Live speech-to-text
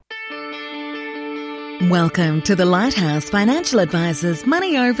Welcome to the Lighthouse Financial Advisors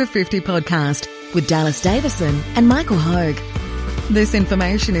Money Over 50 podcast with Dallas Davison and Michael Hogue. This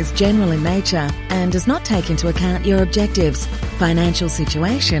information is general in nature and does not take into account your objectives, financial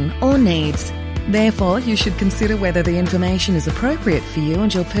situation or needs. Therefore, you should consider whether the information is appropriate for you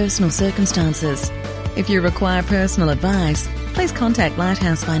and your personal circumstances. If you require personal advice, please contact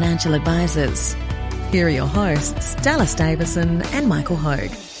Lighthouse Financial Advisors. Here are your hosts, Dallas Davison and Michael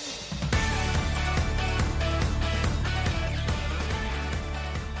Hogue.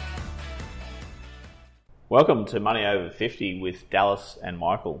 Welcome to Money Over 50 with Dallas and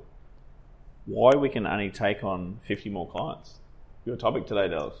Michael. Why we can only take on 50 more clients. Your topic today,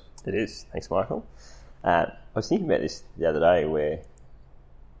 Dallas. It is. Thanks, Michael. I was thinking about this the other day where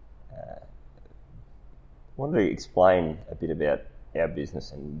I wanted to explain a bit about our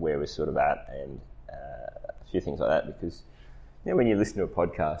business and where we're sort of at and a few things like that, because when you listen to a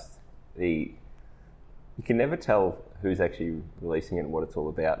podcast, you can never tell who's actually releasing it and what it's all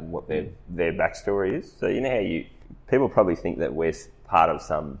about and what their backstory is. So how people probably think that we're part of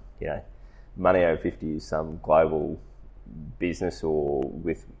some, Money Over 50 is some global business or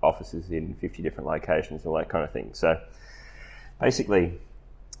with offices in 50 different locations, all that kind of thing. So basically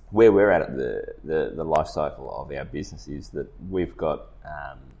where we're at the life cycle of our business is that we've got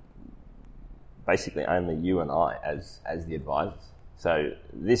basically only you and I as the advisors. So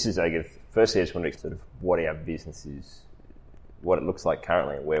this is, I guess, firstly I just want to explain sort of what our business is, what it looks like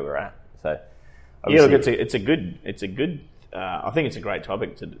currently and where we're at. So yeah, look, it's a good. I think it's a great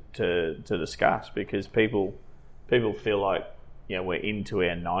topic to discuss, because people feel like we're into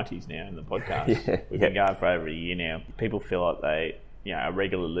our 90s now in the podcast. We've been going for over a year now. People feel like they, our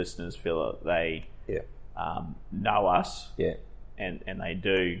regular listeners feel like they know us. Yeah. And they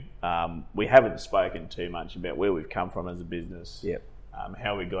do. We haven't spoken too much about where we've come from as a business. Yeah.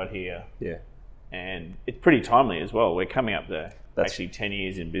 How we got here. Yeah. And it's pretty timely as well. We're coming up to actually 10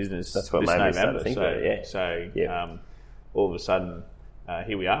 years in business this November. So all of a sudden,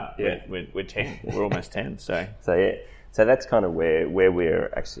 here we are. Yeah. We're 10. We're almost 10. So that's kind of where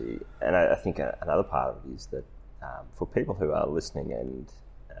we're actually, and I think another part of it is that for people who are listening and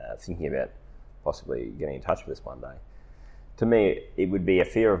thinking about possibly getting in touch with us one day, to me, it would be a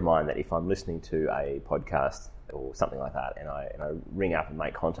fear of mine that if I'm listening to a podcast or something like that, and I ring up and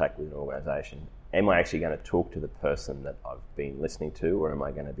make contact with an organisation, am I actually going to talk to the person that I've been listening to, or am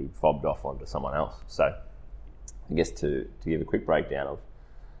I going to be fobbed off onto someone else? So I guess to give a quick breakdown of,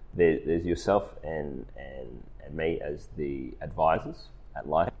 there's yourself and me as the advisors at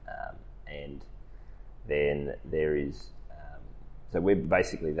Light, and then there is, so we're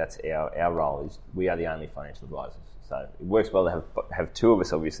basically, that's our role, is we are the only financial advisors. So it works well to have two of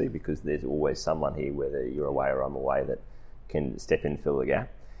us, obviously, because there's always someone here, whether you're away or I'm away, that can step in and fill the gap.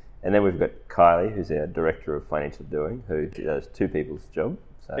 And then we've got Kylie, who's our Director of Financial Doing, who does two people's job.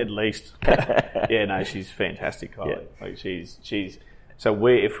 So. At least. Yeah, no, she's fantastic, Kylie. Yeah. Like she's. So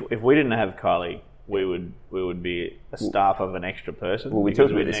if we didn't have Kylie, we would be a staff of an extra person. Well, we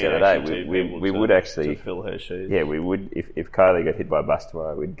talked about this the other day. We would actually to fill her shoes. Yeah, we would. If Kylie got hit by a bus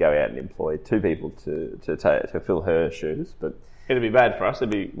tomorrow, we'd go out and employ two people to fill her shoes. But it'd be bad for us. It'd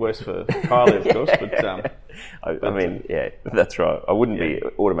be worse for Kylie, of course. But I mean, that's right. I wouldn't be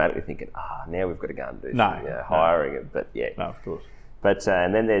automatically thinking, now we've got to go and do some hiring it. But no, of course. But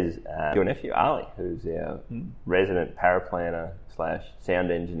and then there's your nephew Ali, who's our resident paraplanner / sound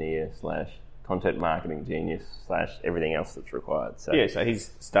engineer / content marketing genius / everything else that's required. So so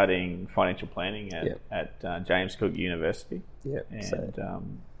he's studying financial planning at James Cook University. Yeah, and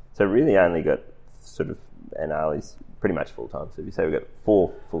so really only got sort of, and Ali's pretty much full time. So we say we've got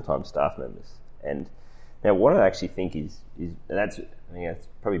 4 full time staff members. And now what I actually think is that's, I mean, it's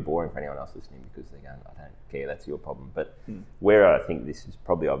probably boring for anyone else listening, because they're going, I don't care, that's your problem. But where I think this is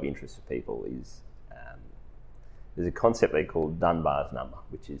probably of interest to people is, there's a concept they call Dunbar's number,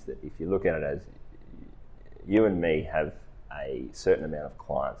 which is that if you look at it as you and me have a certain amount of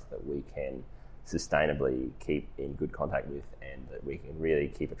clients that we can sustainably keep in good contact with, and that we can really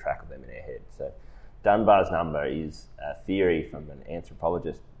keep a track of them in our head. So Dunbar's number is a theory from an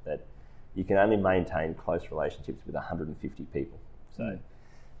anthropologist that you can only maintain close relationships with 150 people. So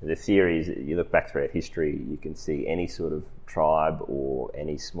the theory is that you look back throughout history, you can see any sort of tribe or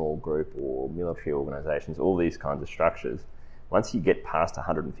any small group or military organisations, all these kinds of structures. Once you get past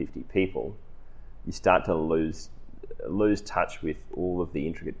 150 people, you start to lose touch with all of the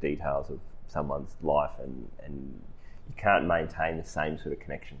intricate details of someone's life, and you can't maintain the same sort of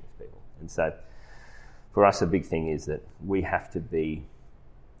connection with people. And so for us, a big thing is that we have to be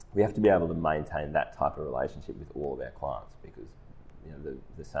able to maintain that type of relationship with all of our clients, because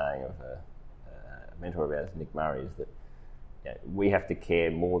the saying of a mentor about is Nick Murray, is that we have to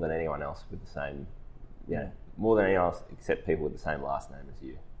care more than anyone else with the same, more than anyone else except people with the same last name as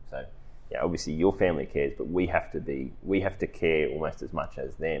you. So, obviously your family cares, but we have to care almost as much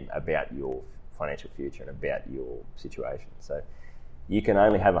as them about your financial future and about your situation. So you can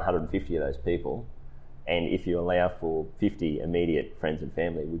only have 150 of those people, and if you allow for 50 immediate friends and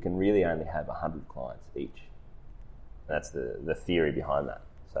family, we can really only have 100 clients each. That's the theory behind that.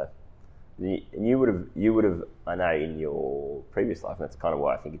 So you would have, I know in your previous life, and that's kind of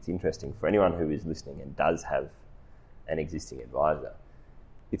why I think it's interesting for anyone who is listening and does have an existing advisor.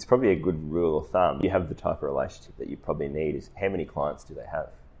 It's probably a good rule of thumb. You have the type of relationship that you probably need is how many clients do they have?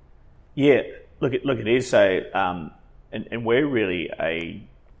 Yeah, look, it is. So, and we're really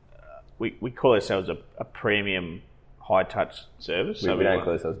we call ourselves a premium high touch service. We don't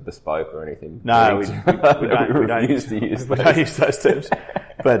call ourselves bespoke or anything. No, we don't use those terms.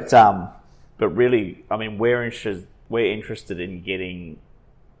 But really, I mean, we're interested in getting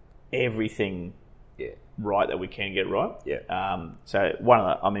everything right that we can get right. Yeah. So one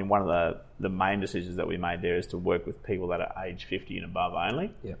of the main decisions that we made there is to work with people that are age 50 and above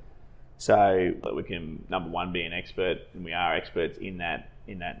only. Yeah. So that we can, number one, be an expert, and we are experts in that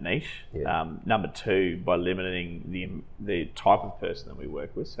niche. Yeah. Number two, by limiting the type of person that we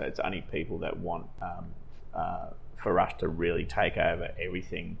work with. So it's only people that want for us to really take over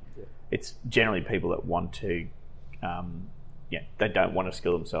everything. Yeah. It's generally people that want to. They don't want to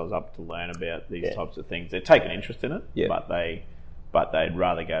skill themselves up to learn about these types of things. They take an interest in it, but they'd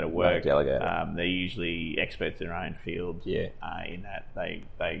rather go to work. They're usually experts in their own field. In that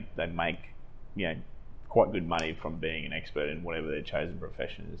they make quite good money from being an expert in whatever their chosen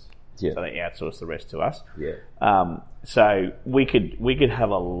profession is. So they outsource the rest to us. So we could have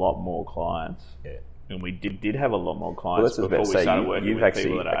a lot more clients. And we did have a lot more clients before we started working with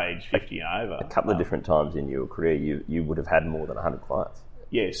people that are age 50 and over. A couple of different times in your career, you would have had more than 100 clients.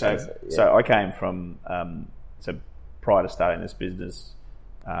 So I came from, prior to starting this business,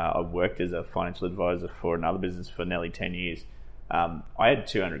 I worked as a financial advisor for another business for nearly 10 years. I had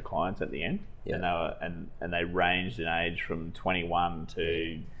 200 clients at the end, and they ranged in age from 21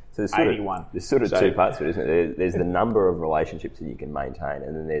 to... So there's 81. There's sort of two parts to it, isn't it? There's the number of relationships that you can maintain,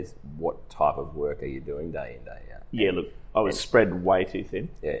 and then there's what type of work are you doing day in, day out. Yeah, look, I was spread way too thin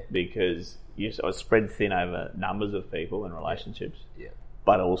because I was spread thin over numbers of people and relationships,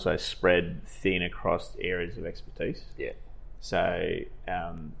 but also spread thin across areas of expertise. So,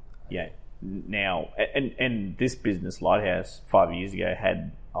 now, and this business, Lighthouse, 5 years ago,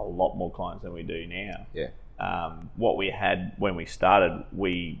 had a lot more clients than we do now. What we had when we started,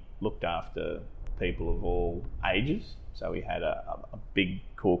 we looked after people of all ages. So we had a big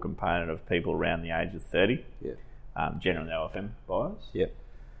core component of people around the age of 30, generally OFM buyers.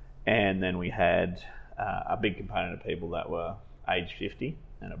 And then we had a big component of people that were age 50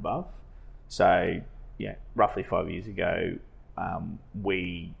 and above. So, roughly 5 years ago,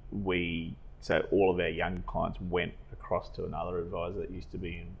 so all of our young clients went across to another advisor that used to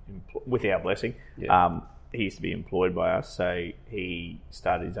be with our blessing. He used to be employed by us, so he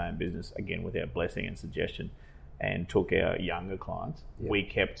started his own business, again with our blessing and suggestion, and took our younger clients.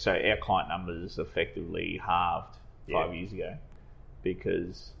 So our client numbers effectively halved 5 years ago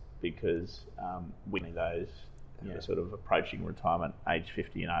because we need those sort of approaching retirement, age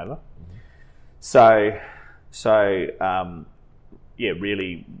 50 and over. So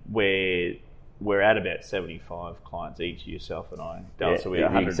really we're at about 75 clients each, yourself and I. So we're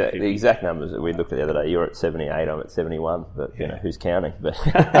 150. The exact numbers that we looked at the other day, you're at 78, I'm at 71, but who's counting? But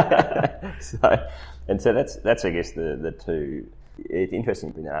so that's I guess the two. It's interesting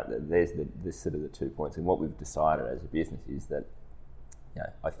to bring that up. That there's this sort of the 2 points, and what we've decided as a business is that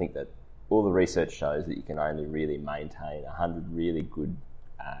I think that all the research shows that you can only really maintain 100 really good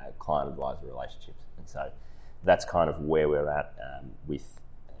client advisor relationships, and so that's kind of where we're at with.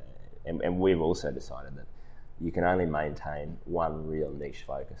 And we've also decided that you can only maintain one real niche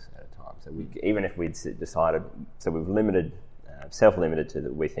focus at a time. So even if we'd decided, so we've limited, self-limited to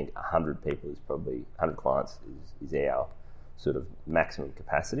that we think 100 people is probably, 100 clients is our sort of maximum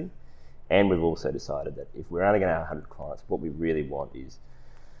capacity. And we've also decided that if we're only going to have 100 clients, what we really want is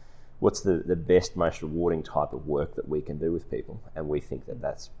what's the best, most rewarding type of work that we can do with people. And we think that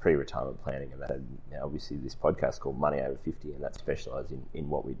that's pre-retirement planning. And that, obviously this podcast called Money Over 50, and that's specialised in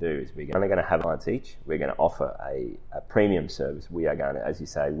what we do, is we're only going to have clients each. We're going to offer a premium service. We are going to, as you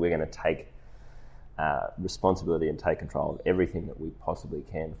say, we're going to take responsibility and take control of everything that we possibly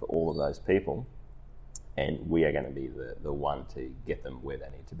can for all of those people. And we are going to be the one to get them where they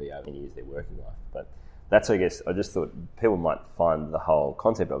need to be over the years of their working life. But that's, I guess, I just thought people might find the whole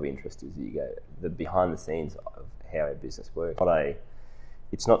concept of interest is you go, the behind the scenes of how our business works.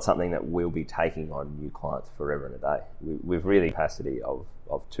 It's not something that we'll be taking on new clients forever and a day. We've really capacity of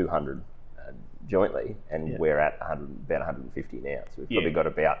 200 jointly, and we're at about 150 now. So we've probably got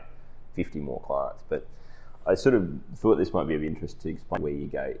about 50 more clients. But I sort of thought this might be of interest to explain where you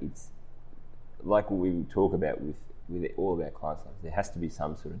go. It's like we talk about with all of our clients, there has to be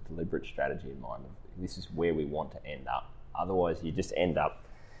some sort of deliberate strategy in mind of this is where we want to end up. Otherwise, you just end up,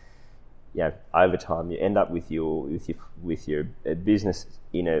 over time, you end up with your business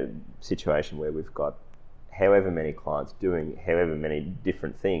in a situation where we've got however many clients doing however many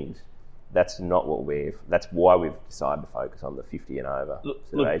different things. That's not what that's why we've decided to focus on the 50 and over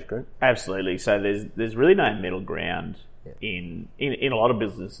age group. Absolutely. So there's really no middle ground. In a lot of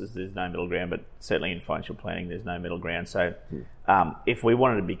businesses, there's no middle ground, but certainly in financial planning, there's no middle ground. So if we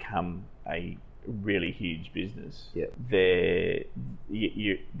wanted to become a really huge business, there's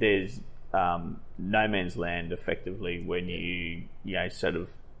no man's land effectively when you sort of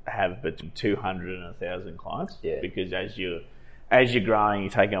have between 200 and 1,000 clients, because as you're growing,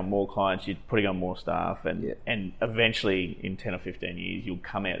 you're taking on more clients, you're putting on more staff, and eventually in 10 or 15 years, you'll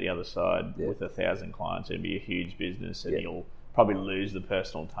come out the other side with 1,000 clients and be a huge business, and you'll probably lose the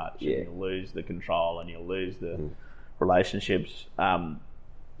personal touch, and you'll lose the control, and you'll lose the relationships.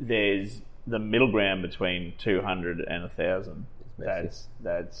 There's the middle ground between 200 and 1,000.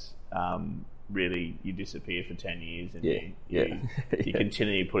 That's really, you disappear for 10 years, and you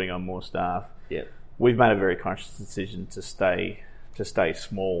continue putting on more staff. We've made a very conscious decision to stay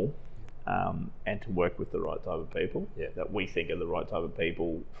small, and to work with the right type of people that we think are the right type of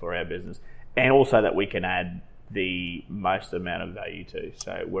people for our business, and also that we can add the most amount of value to.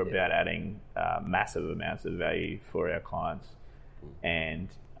 So we're about adding massive amounts of value for our clients, and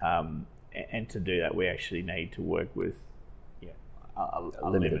to do that, we actually need to work with a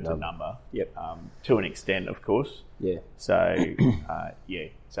limited number. To an extent, of course. So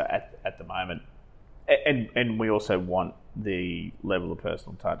so at the moment. And we also want the level of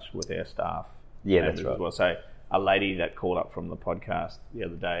personal touch with our staff. That's right. As well. So a lady that called up from the podcast the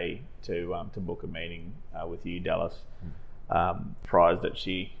other day to book a meeting with you, Dallas, surprised that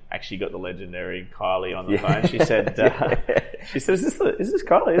she actually got the legendary Kylie on the phone. She said, "Is this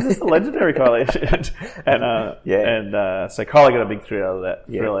Kylie? Is this the legendary Kylie?" and so Kylie got a big thrill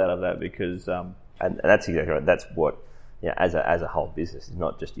out of that because and that's exactly right. That's what. As a whole business, it's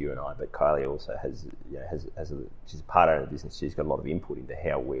not just you and I, but Kylie also has she's a part owner of the business. She's got a lot of input into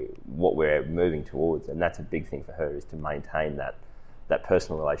what we're moving towards, and that's a big thing for her, is to maintain that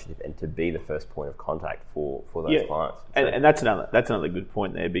personal relationship and to be the first point of contact for those clients. And that's another good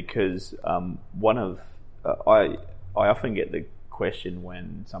point there, because I often get the question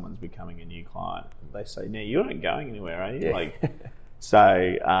when someone's becoming a new client, they say, "Now you aren't going anywhere, are you?"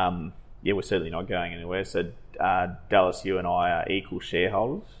 So. We're certainly not going anywhere. So Dallas, you and I are equal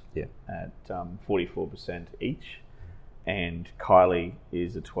shareholders at 44% each, and Kylie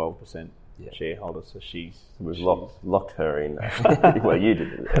is a 12% shareholder. So we've locked her in. Well, you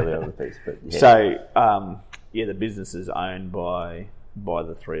did it earlier on the piece, but so the business is owned by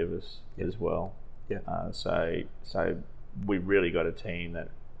the three of us as well. So we really got a team that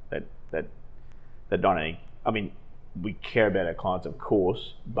not only, I mean, we care about our clients, of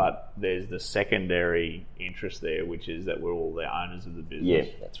course, but there's the secondary interest there, which is that we're all the owners of the business.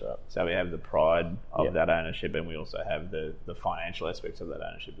 That's right. So we have the pride of that ownership, and we also have the financial aspects of that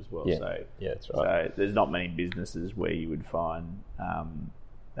ownership as well. So that's right. So there's not many businesses where you would find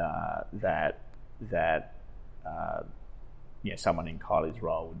that someone in Kylie's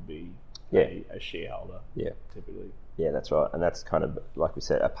role would be a shareholder. Typically. That's right, and that's kind of, like we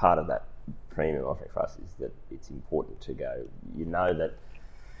said, a part of that premium offering for us is that it's important to go. That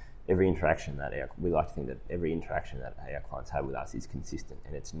every interaction we like to think that every interaction that our clients have with us is consistent,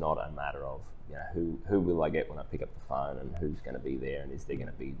 and it's not a matter of who will I get when I pick up the phone, and who's going to be there, and is there going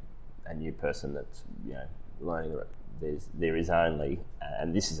to be a new person that's learning. There is only,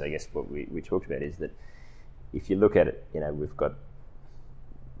 and this is, I guess, what we talked about, is that if you look at it, we've got.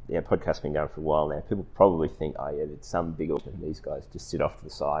 Podcast's been going for a while now. People probably think, it's some big organization. These guys just sit off to the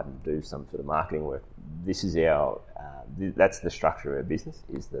side and do some sort of marketing work. This is that's the structure of our business,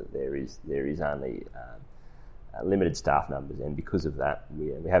 is that there is only limited staff numbers, and because of that,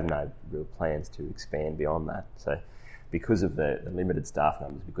 we have no real plans to expand beyond that. So because of the limited staff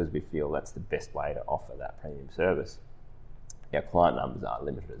numbers, because we feel that's the best way to offer that premium service, our client numbers are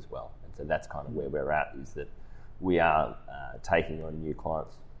limited as well. And so that's kind of where we're at, is that we are taking on new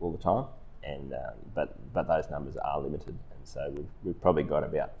clients all the time, and but those numbers are limited, and so we've probably got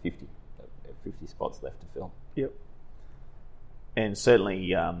about 50 50 spots left to fill. Yep. And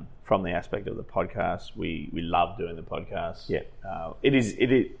certainly from the aspect of the podcast, we love doing the podcast. Yeah.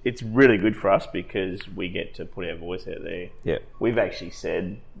 It's really good for us because we get to put our voice out there. Yeah. We've actually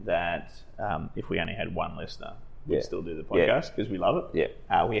said that if we only had one listener, we'd still do the podcast because we love it.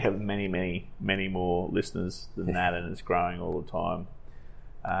 Yeah. We have many more listeners than that, and it's growing all the time.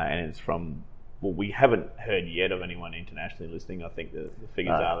 And it's from, well, we haven't heard yet of anyone internationally listening. I think the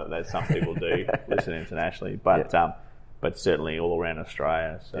figures are that some people do listen internationally, but certainly all around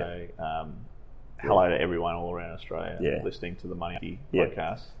Australia. So hello to everyone all around Australia listening to the Money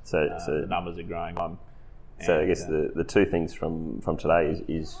podcast. So the numbers are growing. So I guess the two things from today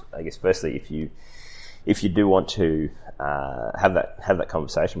is I guess firstly if you do want to have that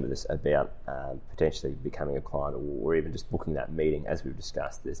conversation with us about potentially becoming a client or even just booking that meeting, as we've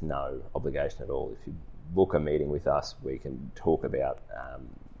discussed, there's no obligation at all. If you book a meeting with us, we can talk about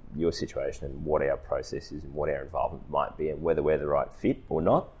your situation and what our process is and what our involvement might be and whether we're the right fit or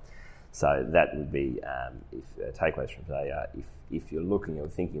not. So that would be, if takeaways from today are, if you're looking or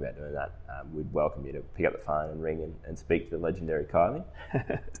thinking about doing that, we'd welcome you to pick up the phone and ring and speak to the legendary Kylie.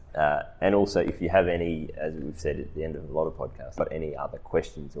 And also, if you have any, as we've said at the end of a lot of podcasts, but any other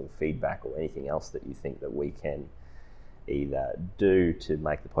questions or feedback or anything else that you think that we can either do to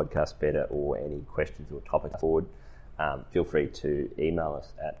make the podcast better or any questions or topics forward, feel free to email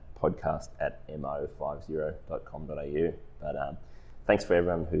us at podcast@mo50.com.au. But thanks for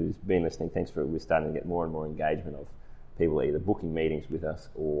everyone who's been listening. We're starting to get more and more engagement of people either booking meetings with us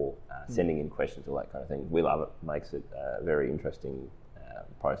or sending in questions, all that kind of thing. We love it. Makes it a very interesting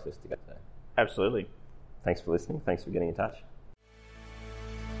process to get there. Absolutely. Thanks for listening. Thanks for getting in touch.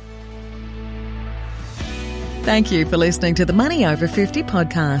 Thank you for listening to the Money Over 50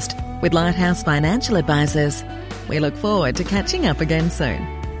 podcast with Lighthouse Financial Advisors. We look forward to catching up again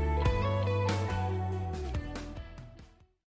soon.